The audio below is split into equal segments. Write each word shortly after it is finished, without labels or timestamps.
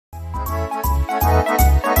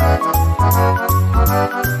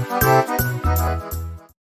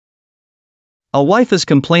A wife is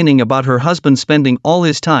complaining about her husband spending all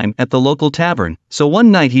his time at the local tavern, so one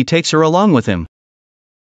night he takes her along with him.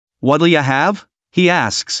 "What'll you have?" he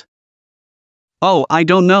asks. "Oh, I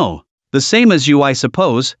don't know. The same as you, I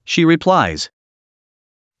suppose," she replies.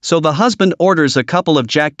 So the husband orders a couple of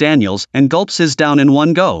Jack Daniels and gulps his down in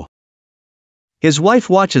one go. His wife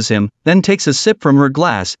watches him, then takes a sip from her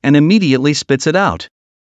glass and immediately spits it out.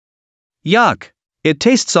 "Yuck! It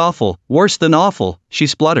tastes awful, worse than awful," she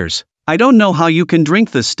splutters. "I don't know how you can drink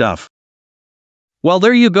this stuff." "Well,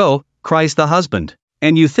 there you go," cries the husband.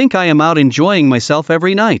 "And you think I am out enjoying myself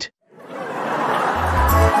every night?"